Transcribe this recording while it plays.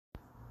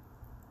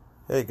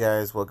Hey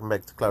guys, welcome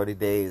back to Cloudy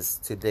Days.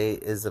 Today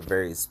is a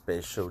very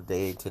special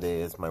day.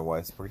 Today is my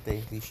wife's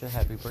birthday. Alicia,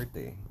 happy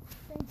birthday.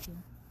 Thank you.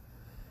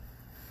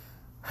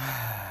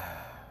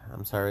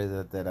 I'm sorry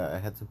that I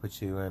had to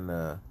put you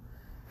in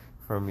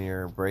from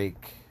your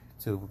break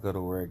to go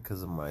to work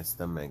because of my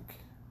stomach.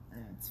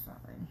 That's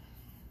fine.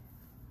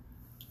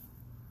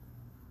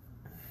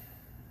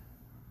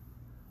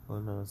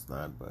 Well, no, it's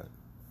not, but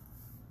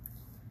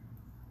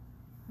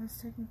I was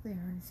technically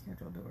already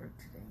scheduled to work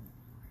today.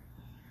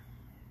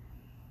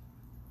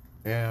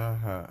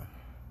 yeah.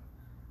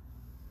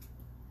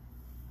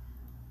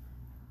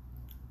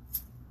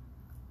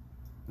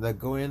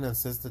 Go in and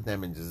assess the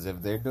damages.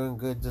 If they're doing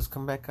good, just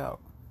come back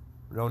out.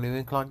 Don't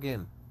even clock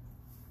in.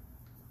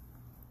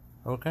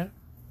 Okay?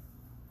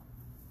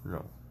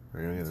 No,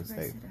 you're gonna That's what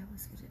I stay. said I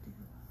was gonna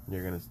do.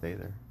 You're gonna stay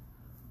there.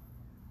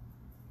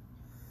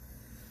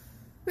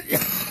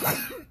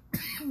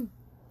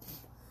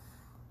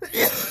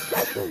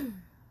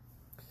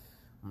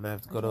 I'm gonna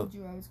have to I go told to.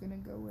 you I was gonna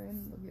go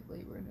in, look at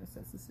labor, and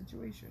assess the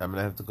situation. I'm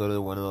gonna have to go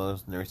to one of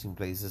those nursing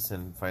places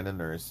and find a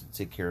nurse to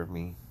take care of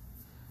me,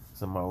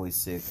 cause I'm always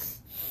sick.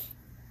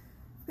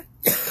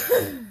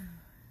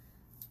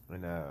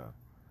 And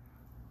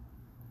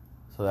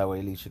so that way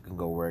Alicia can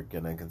go work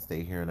and I can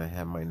stay here and I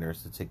have my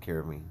nurse to take care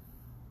of me.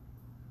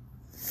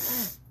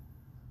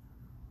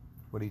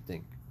 What do you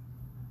think?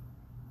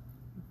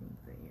 I think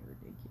that you're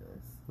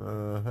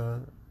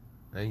ridiculous.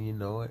 And you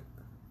know it.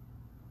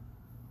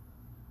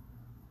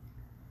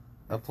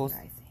 That's what I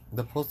think.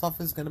 The post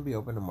office is gonna be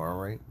open tomorrow,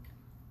 right?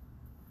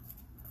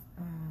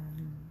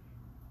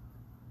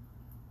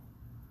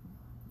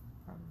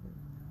 Probably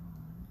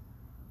not.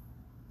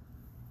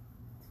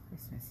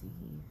 It's Christmas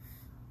Eve.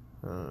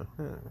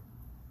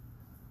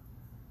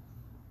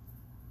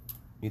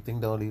 You think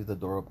they'll leave the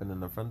door open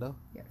in the front door?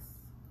 Yes.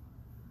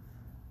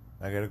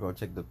 I gotta go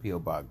check the PO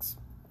box.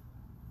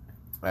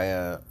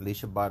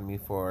 Alicia bought me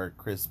for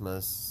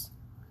Christmas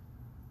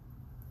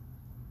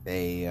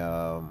a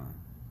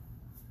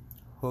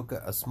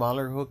hookah, a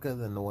smaller hookah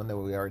than the one that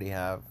we already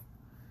have.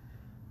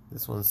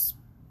 This one's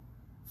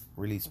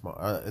really small.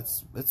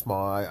 It's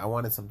small. I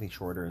wanted something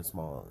shorter and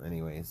small,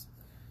 anyways.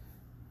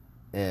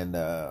 And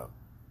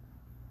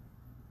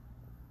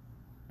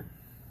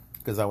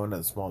because I wanted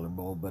a smaller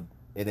bowl, but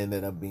it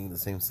ended up being the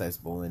same size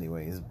bowl,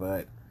 anyways.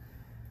 But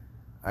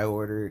I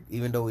ordered,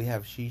 even though we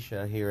have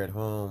shisha here at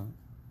home,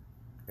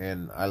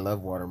 and I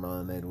love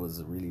watermelon. It was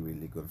a really,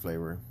 really good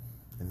flavor.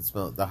 And it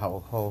smelled, the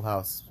whole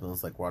house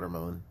smells like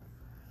watermelon.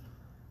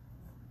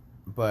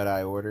 But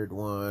I ordered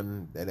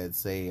one that had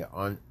say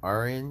on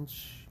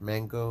orange,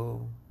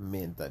 mango,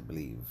 mint, I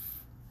believe.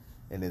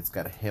 And it's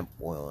got hemp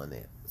oil in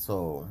it.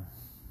 So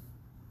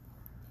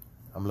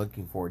I'm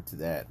looking forward to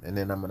that. And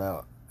then I'm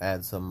gonna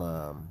add some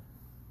of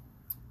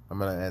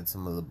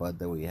the bud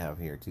that we have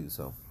here too.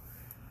 So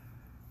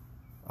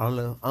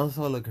I'm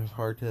also looking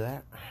forward to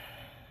that.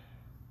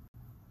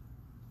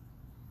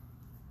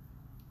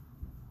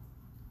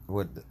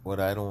 What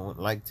I don't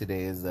like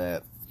today is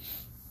that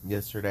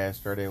yesterday I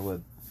started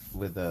with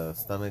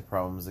stomach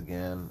problems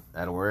again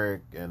at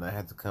work, and I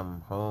had to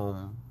come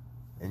home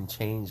and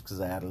change because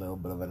I had a little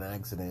bit of an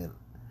accident,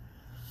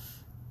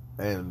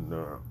 and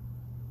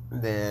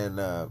then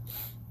that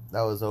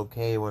was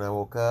okay when I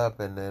woke up,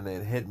 and then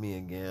it hit me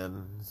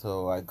again.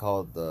 So I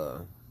called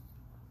the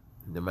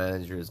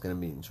manager is going to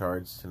be in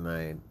charge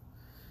tonight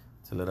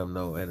to let him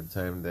know at a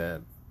time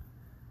that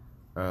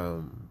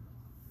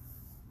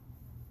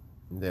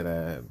that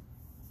I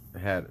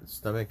had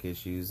stomach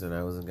issues and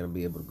I wasn't going to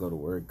be able to go to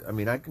work. I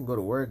mean, I can go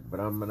to work, but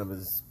I'm going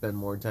to spend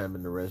more time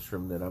in the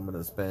restroom than I'm going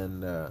to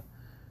spend.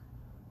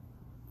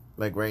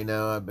 Like right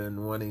now, I've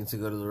been wanting to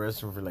go to the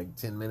restroom for like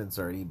 10 minutes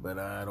already, but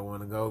I don't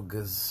want to go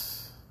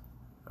because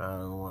I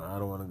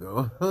don't want to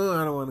go.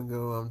 I don't want to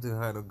go. I'm too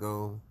high to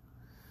go.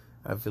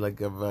 I feel like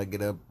if I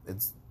get up,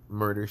 it's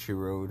murder she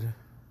wrote.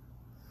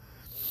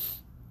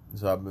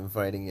 So I've been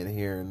fighting it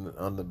here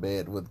on the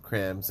bed with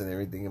cramps and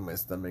everything in my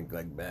stomach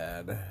like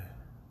bad.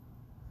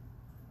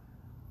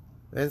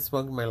 And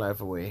smoking my life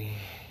away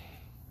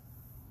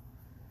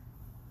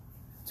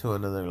to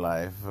another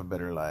life, a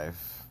better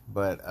life.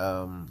 But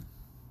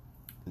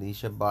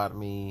Alicia bought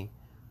me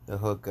the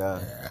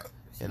hookah,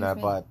 and I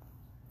bought.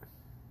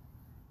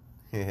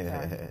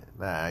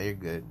 Nah, you're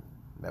good.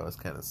 That was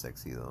kind of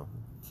sexy though.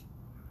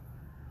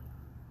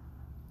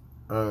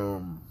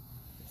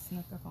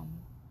 Snuck up on me.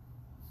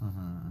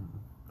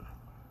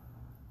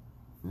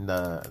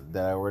 That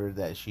I ordered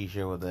that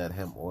shisha with that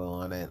hemp oil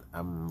on it.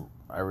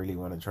 I really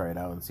want to try it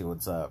out and see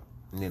what's up.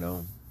 You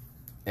know,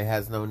 it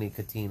has no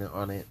nicotine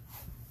on it.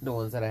 The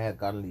ones that I had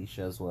got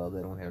Alicia as well,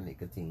 they don't have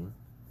nicotine.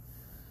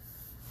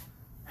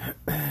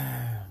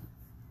 And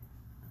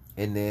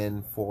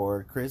then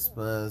for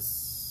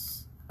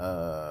Christmas,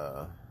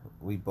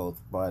 we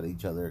both bought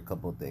each other a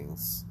couple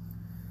things,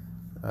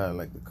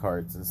 like the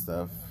cards and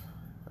stuff.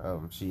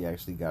 She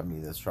actually got me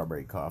the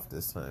strawberry cough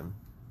this time.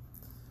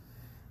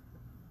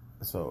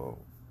 So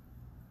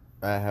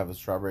I have a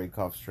strawberry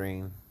cough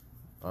strain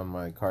on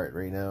my cart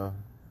right now,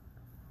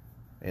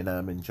 and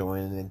I'm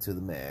enjoying it to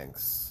the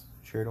max.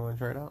 sure you want to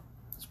try it out?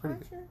 It's pretty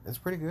good. Sure. It's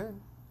pretty good.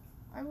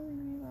 I believe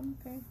you. I'm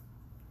okay.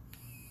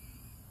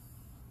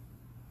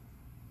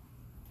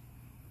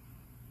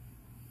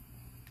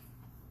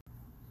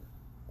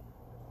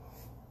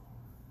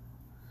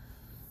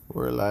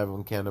 We're live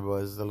on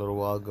Cannabis a little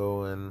while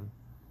ago, and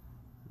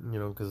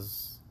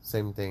because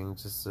same thing,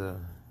 just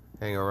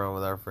hang around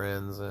with our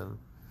friends and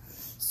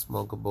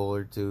smoke a bowl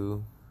or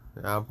two.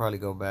 I'll probably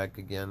go back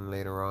again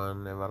later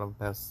on if I don't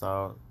pass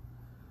out.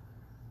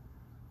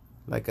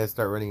 Like I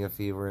start running a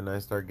fever and I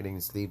start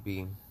getting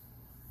sleepy.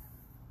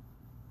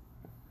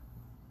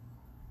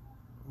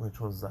 Which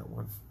one's that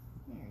one?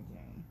 Mary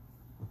Jane.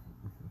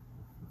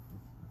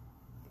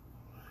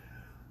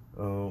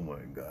 Oh my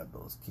God,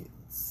 those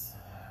kids.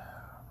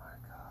 Oh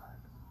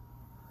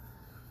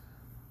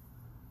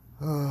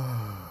my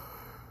God.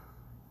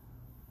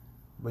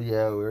 But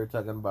yeah, we were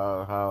talking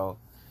about how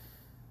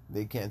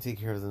they can't take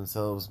care of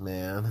themselves,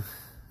 man.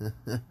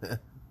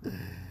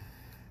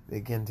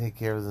 They can't take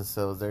care of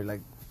themselves. They're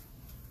like,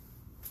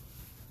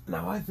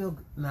 now I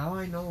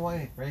know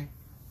why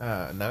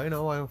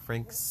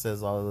Frank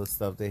says all of the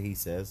stuff that he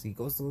says. He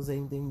goes through the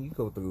same thing you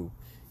go through,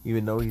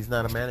 even though he's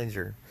not a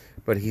manager,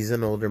 but he's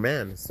an older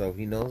man, so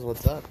he knows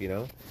what's up. He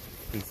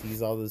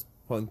sees all these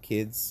punk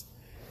kids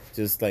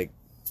just like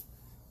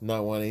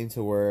not wanting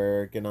to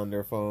work and on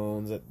their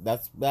phones.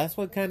 That's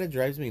what kind of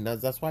drives me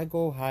nuts. That's why I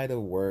go high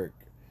to work,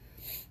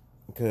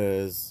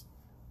 because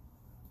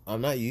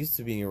I'm not used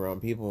to being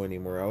around people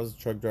anymore. I was a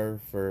truck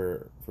driver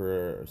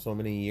for so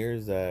many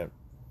years that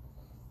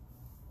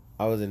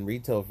I was in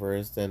retail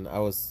first, and I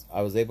was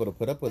able to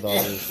put up with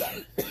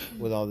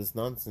all this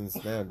nonsense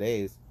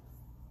nowadays.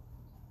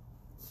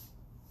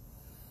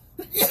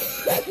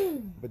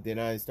 But then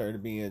I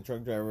started being a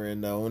truck driver,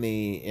 and the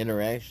only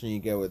interaction you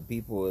get with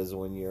people is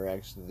when you're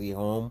actually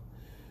home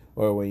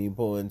or when you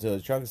pull into a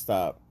truck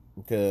stop,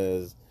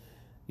 because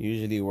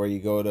usually where you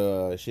go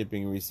to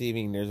shipping and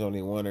receiving, there's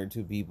only one or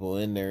two people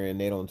in there,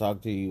 and they don't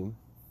talk to you.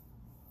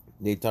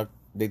 They talk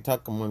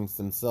amongst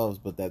themselves,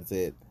 but that's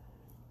it.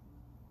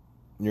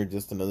 You're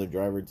just another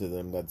driver to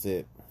them. That's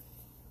it.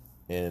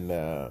 And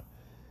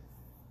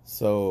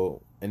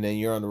and then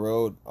you're on the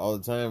road all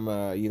the time.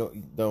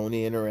 The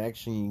only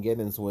interaction you get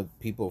is with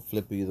people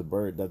flip you the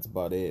bird. That's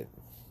about it.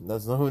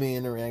 That's the only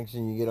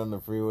interaction you get on the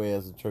freeway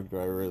as a truck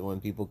driver, is when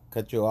people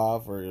cut you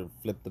off or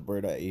flip the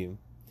bird at you.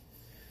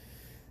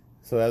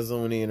 So that's the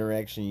only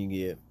interaction you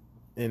get.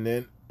 And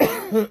then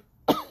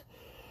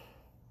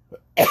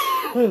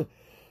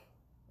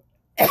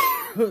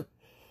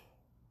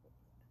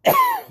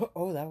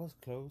oh, that was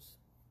close.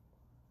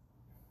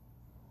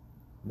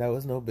 That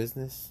was no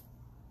business.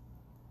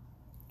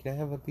 Can I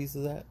have a piece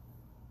of that?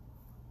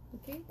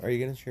 Okay. Are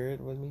you gonna share it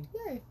with me?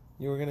 Yeah.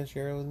 You were gonna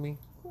share it with me?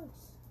 Of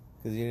course.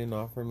 Because you didn't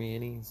offer me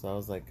any, so I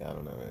was like, I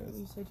don't know.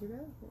 You said you're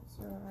delicate,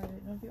 so I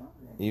didn't know if you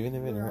wanted it. Even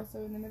if it We're hurts.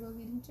 also in the middle of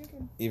eating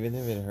chicken. Even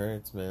if it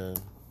hurts, man.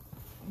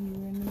 You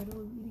were in the middle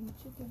of eating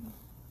chicken.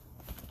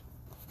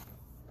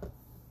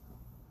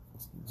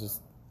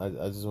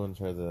 I just want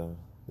to try the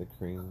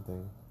cream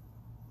thing.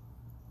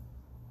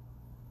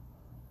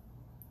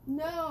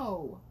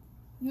 No!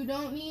 You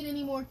don't need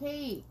any more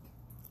cake.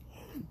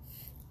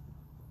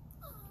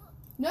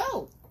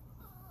 No!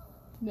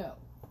 No.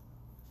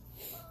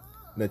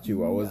 That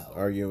you always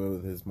arguing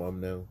with his mom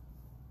now.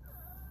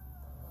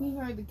 He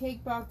heard the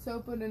cake box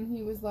open and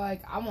he was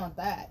like, I want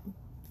that.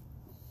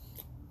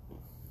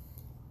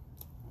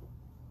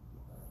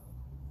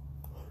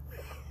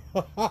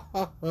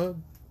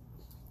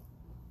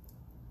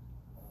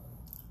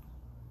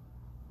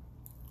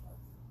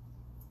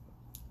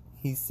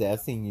 He's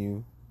sassing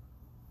you.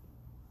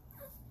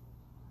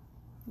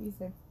 He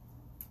said,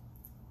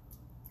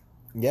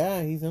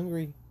 Yeah, he's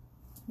hungry.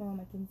 Mom,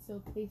 I can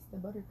still taste the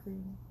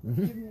buttercream.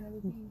 Give me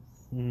another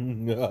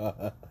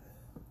piece.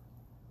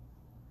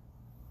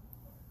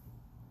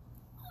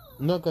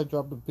 Look, I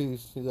dropped a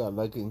piece. You got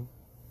liking.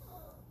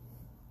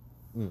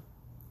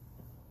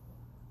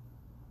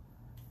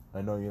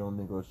 I know you don't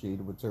negotiate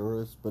with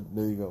terrorists, but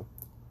there you go.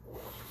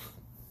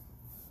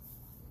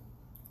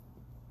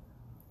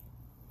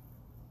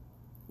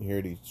 You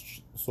heard he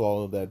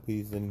swallowed that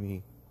piece,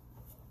 and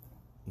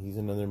he's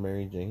another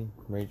Mary Jane.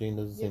 Mary Jane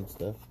does the same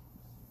stuff.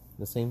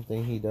 The same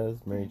thing he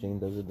does, Mary Jane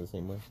does it the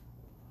same way.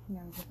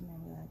 Now I'm looking at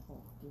me like,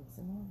 oh, give me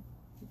some more.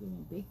 You gave me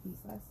a big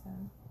piece last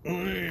time.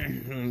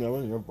 That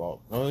wasn't your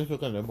fault. I only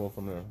took a nibble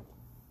from there.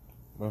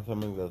 My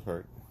stomach does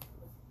hurt.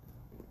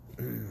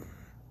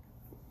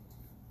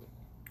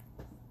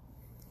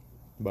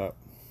 But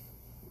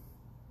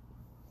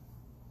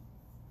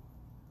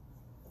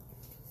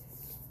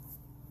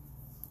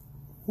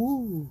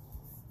whoo,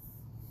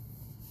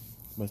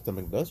 my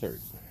stomach does hurt.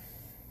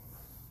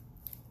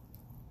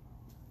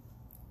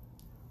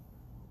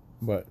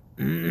 But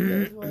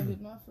That's why I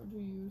didn't offer to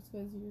you,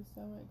 because your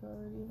stomach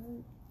already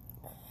hurt.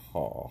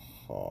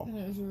 And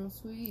it was real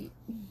sweet.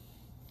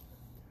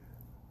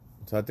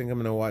 So I think I'm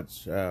gonna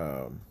watch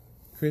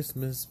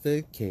Christmas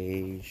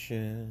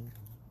Vacation.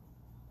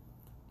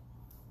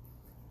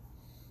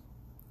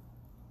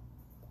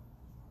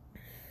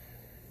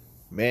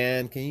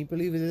 Man, can you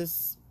believe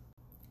this?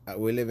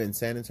 We live in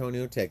San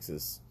Antonio,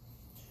 Texas.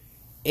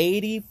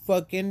 80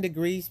 fucking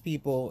degrees,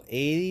 people.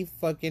 80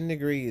 fucking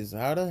degrees.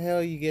 How the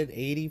hell you get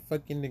 80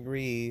 fucking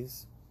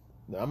degrees?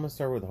 I'm gonna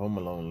start with Home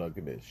Alone. Look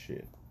at this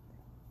shit.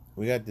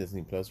 We got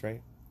Disney Plus,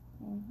 right?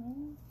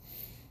 Mm-hmm.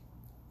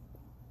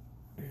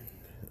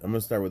 I'm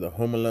gonna start with the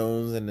Home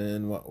Alones and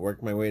then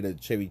work my way to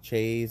Chevy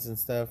Chase and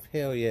stuff.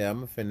 Hell yeah,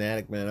 I'm a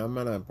fanatic, man. I'm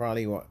gonna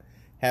probably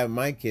have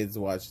my kids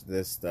watch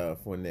this stuff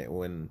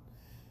when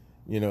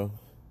you know,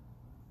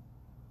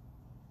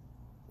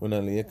 when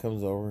Aaliyah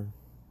comes over.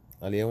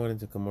 Aaliyah wanted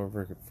to come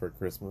over for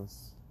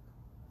Christmas.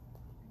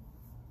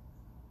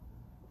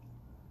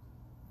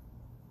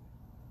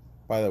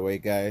 By the way,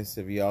 guys,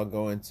 if y'all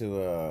go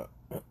into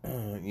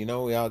you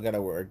know, we all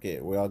gotta work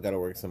it. We all gotta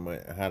work some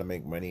how to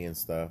make money and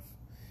stuff.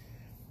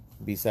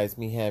 Besides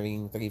me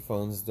having 3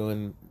 phones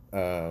doing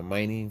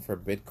mining for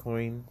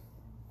Bitcoin,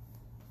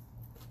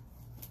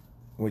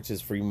 which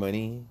is free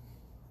money.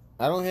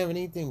 I don't have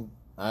anything,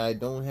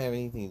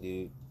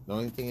 dude. The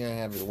only thing I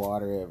have is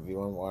water. If you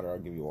want water, I'll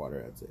give you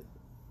water. That's it.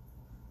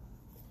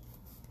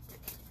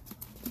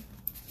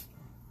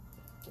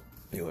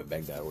 You went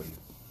back that way.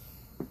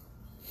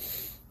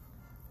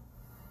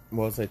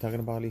 What was I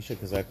talking about, Alicia?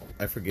 Because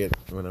I forget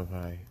when I'm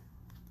high.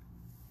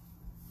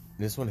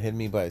 This one hit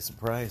me by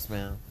surprise,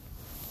 man.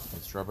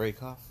 Strawberry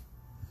cough.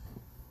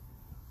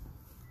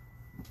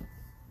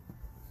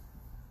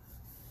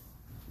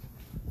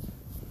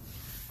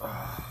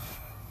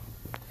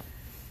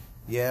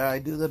 Yeah, I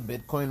do the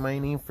Bitcoin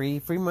mining,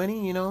 free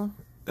money, you know.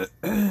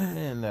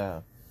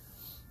 And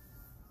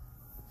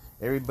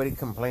everybody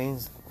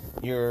complains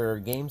your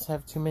games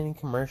have too many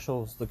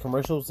commercials. The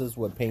commercials is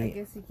what pays. I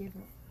guess you give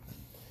it.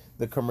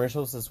 The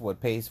commercials is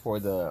what pays for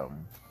the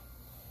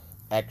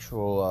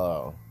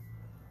actual.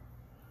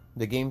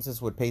 The games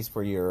is what pays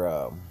for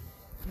your.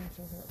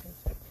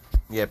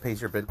 Yeah, pays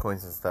your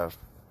Bitcoins and stuff.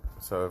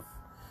 So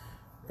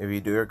if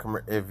you do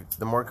if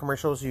the more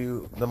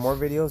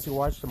videos you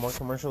watch, the more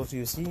commercials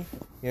you see,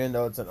 even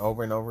though it's an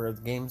over and over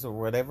of games or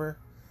whatever,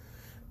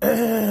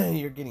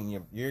 you're getting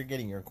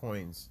your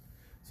coins.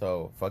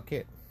 So fuck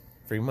it,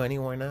 free money,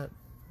 why not?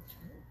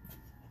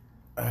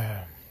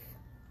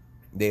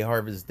 They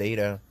harvest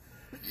data,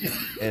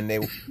 and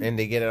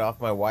they get it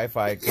off my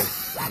Wi-Fi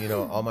because you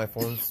know all my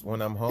phones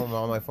when I'm home,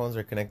 all my phones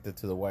are connected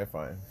to the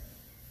Wi-Fi.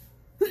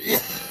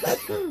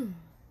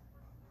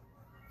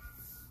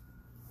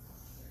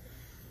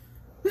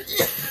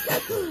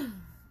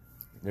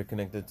 They're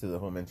connected to the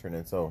home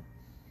internet, so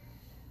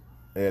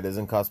it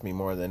doesn't cost me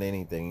more than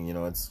anything. You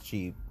know, it's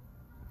cheap,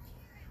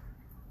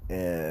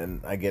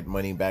 and I get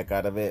money back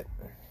out of it.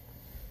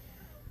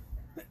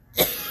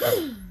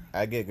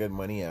 I get good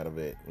money out of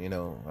it. You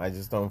know, I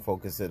just don't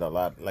focus it a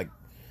lot. Like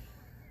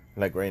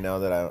right now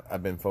that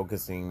I've been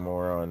focusing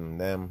more on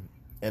them.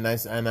 And I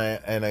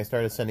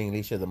started sending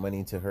Alicia the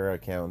money to her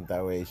account.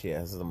 That way she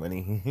has the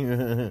money.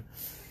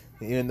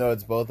 Even though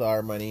it's both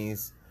our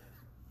monies,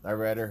 I'd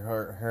rather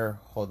her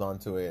hold on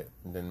to it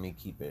than me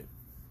keep it.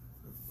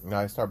 And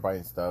I start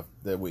buying stuff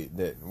that we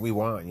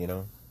want, you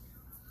know.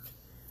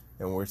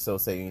 And we're still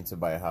saving to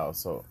buy a house,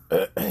 so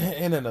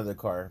and another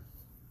car.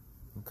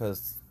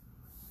 Because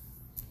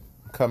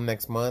come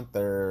next month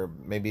or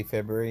maybe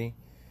February,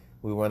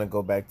 we want to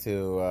go back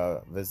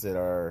to visit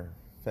our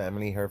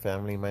family, her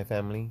family, my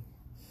family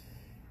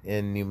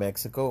in New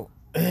Mexico,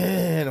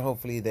 and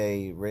hopefully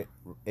they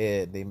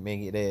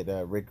make it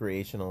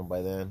recreational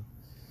by then,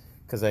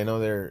 because I know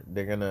they're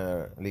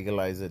gonna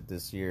legalize it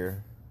this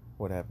year.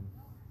 What happened?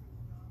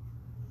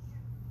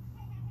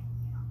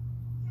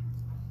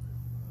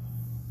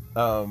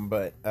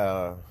 But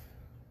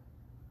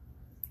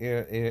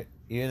even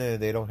if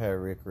they don't have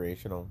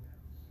recreational,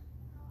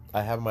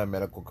 I have my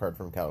medical card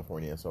from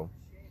California, so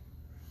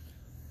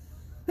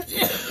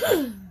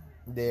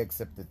they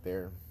accept it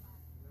there.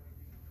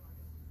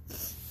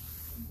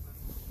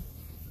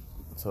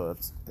 So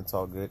it's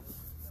all good.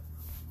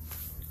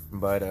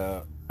 But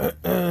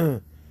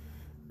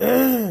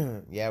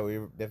yeah, we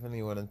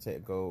definitely wanted to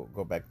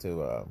go back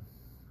to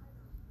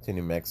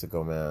New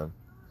Mexico, man.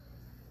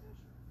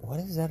 What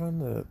is that on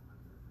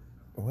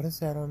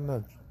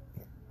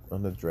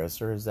the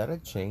dresser? Is that a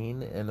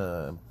chain and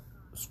a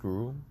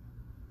screw?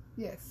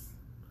 Yes.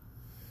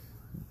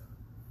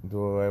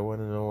 Do I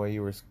want to know why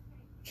you were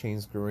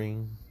chain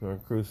screwing or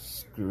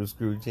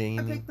screw chain?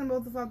 I picked them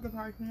both up off the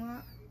parking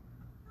lot.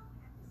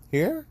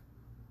 Here?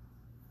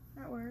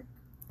 At work.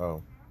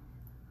 Oh.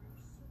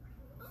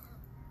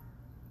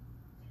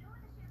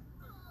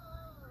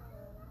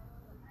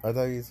 I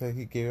thought you said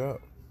he gave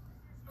up.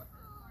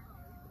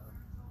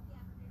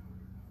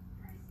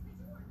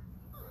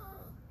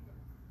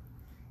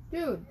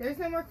 Dude, there's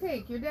no more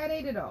cake. Your dad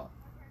ate it all.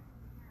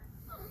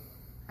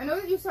 I know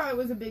that you saw it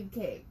was a big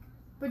cake,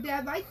 but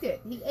Dad liked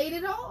it. He ate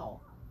it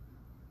all.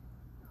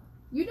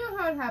 You know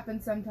how it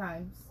happens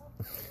sometimes.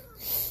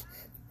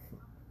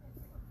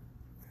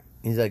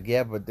 He's like,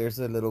 yeah, but there's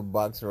a little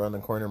box around the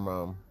corner,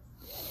 Mom,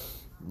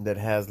 that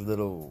has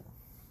little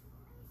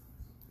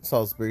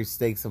Salisbury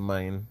steaks of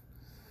mine.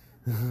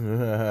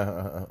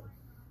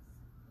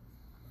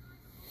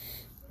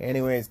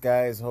 Anyways,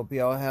 guys, hope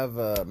y'all have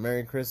a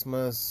Merry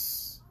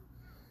Christmas.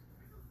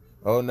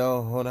 Oh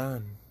no, hold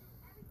on.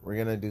 We're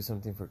gonna do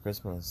something for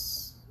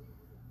Christmas.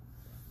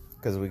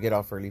 Because we get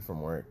off early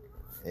from work.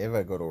 If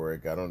I go to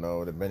work, I don't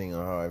know, depending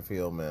on how I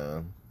feel,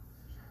 man.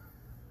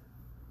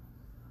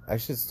 I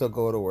should still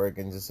go to work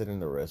and just sit in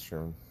the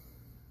restroom.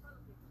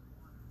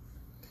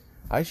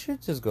 I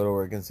should just go to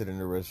work and sit in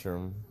the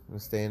restroom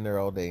and stay in there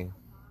all day.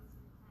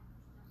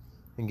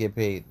 And get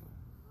paid.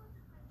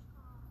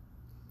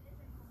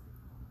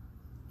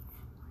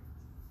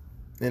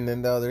 And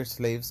then the other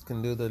slaves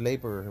can do the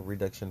labor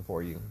reduction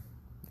for you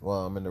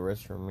while I'm in the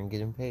restroom and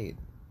getting paid.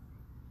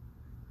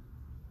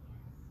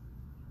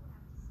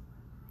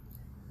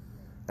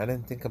 I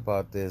didn't think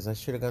about this. I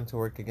should have gone to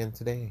work again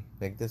today.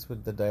 Like this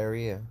with the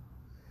diarrhea.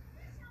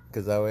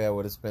 Because that way I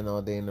would have spent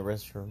all day in the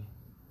restroom.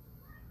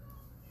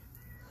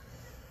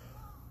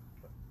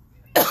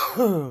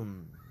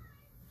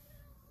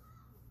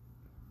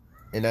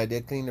 And I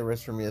did clean the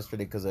restroom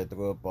yesterday because I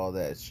threw up all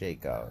that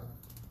shake out.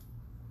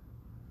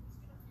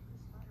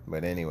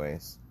 But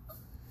anyways,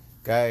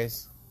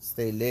 guys,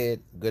 stay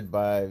lit, good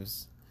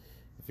vibes.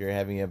 If you're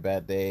having a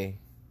bad day,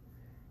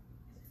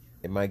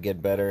 it might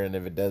get better, and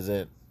if it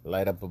doesn't,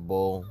 light up a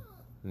bowl,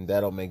 and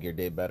that'll make your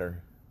day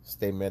better.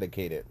 Stay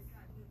medicated.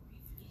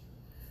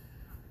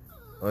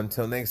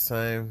 Until next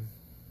time,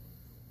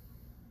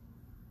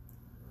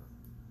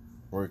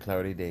 we're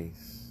cloudy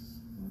days.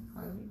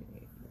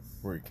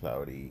 We're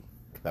cloudy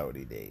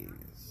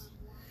days.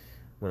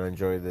 I'm gonna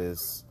enjoy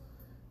this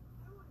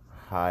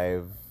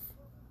Hive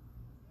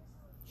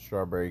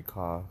strawberry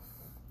cough.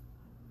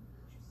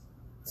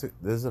 This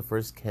is the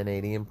first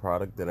Canadian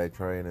product that I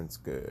try, and it's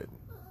good.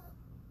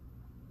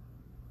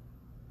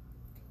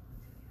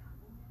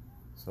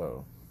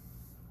 So,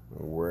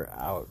 we're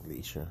out,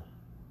 Leisha.